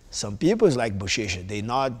 Some people is like Bochecha,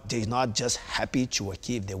 they're not just happy to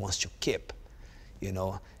achieve, they want to keep, you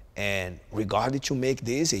know. And regardless to make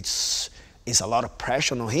this, it's a lot of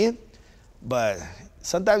pressure on him, but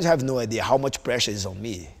sometimes I have no idea how much pressure is on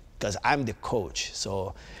me because I'm the coach.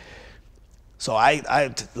 So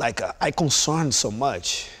I concern so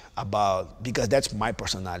much about, because that's my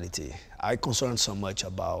personality. I concern so much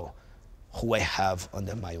about who I have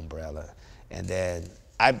under my umbrella, and then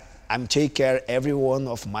I'm take care of every one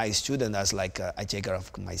of my students as like I take care of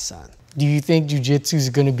my son. Do you think jiu-jitsu is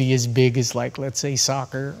going to be as big as, like, let's say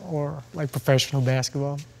soccer or like professional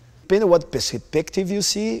basketball? Depending on what perspective you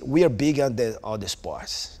see, we are big on the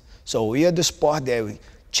sports. So we are the sport that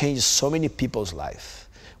changes so many people's life.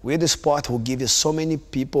 We're the sport who gives so many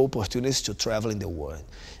people opportunities to travel in the world.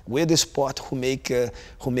 We're the sport who make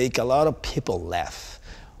a lot of people laugh.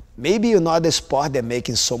 Maybe you're not the sport that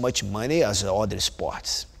making so much money as other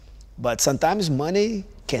sports, but sometimes money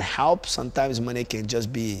can help. Sometimes money can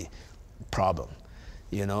just be a problem.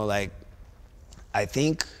 You know, like I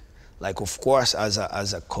think, like of course, as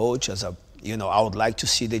a coach, you know, I would like to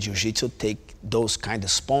see the jiu-jitsu take those kind of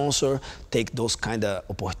sponsor, take those kind of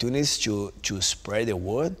opportunities to spread the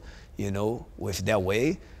word, you know, with that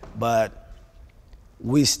way. But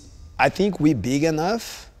I think we're big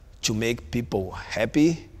enough to make people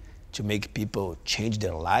happy, to make people change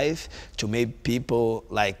their life, to make people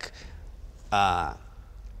like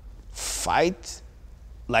fight,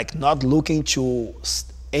 like not looking to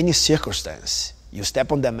any circumstance. You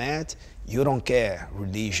step on the mat, you don't care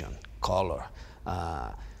religion, color,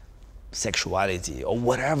 sexuality, or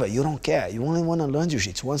whatever. You don't care. You only want to learn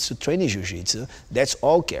jiu-jitsu, wants to train in jiu-jitsu. That's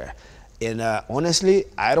all care. And honestly,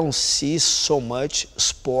 I don't see so much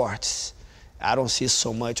sports. I don't see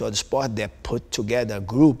so much other sport that put together a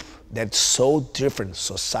group that's so different,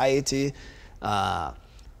 society,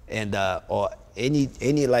 and or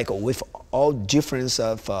any like with all difference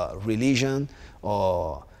of religion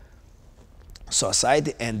or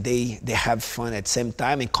society, and they have fun at the same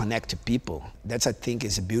time and connect to people. That's, I think,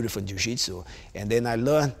 is beautiful in jiu-jitsu. And then I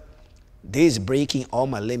learned this breaking all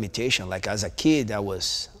my limitation. Like as a kid, I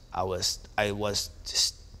was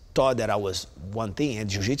just thought that I was one thing, and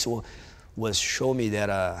jiu-jitsu was show me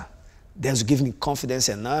that that's give me confidence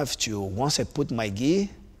enough to, once I put my gi,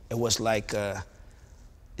 it was like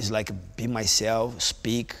it's like be myself,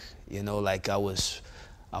 speak, you know, like I was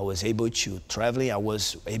able to traveling, I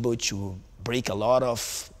was able to break a lot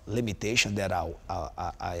of limitation that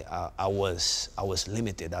I was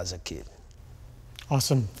limited as a kid.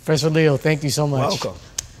 Awesome. Professor Leo, thank you so much. Welcome.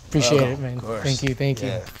 Appreciate Welcome. it, man. Of course. Thank you.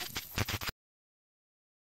 Yeah.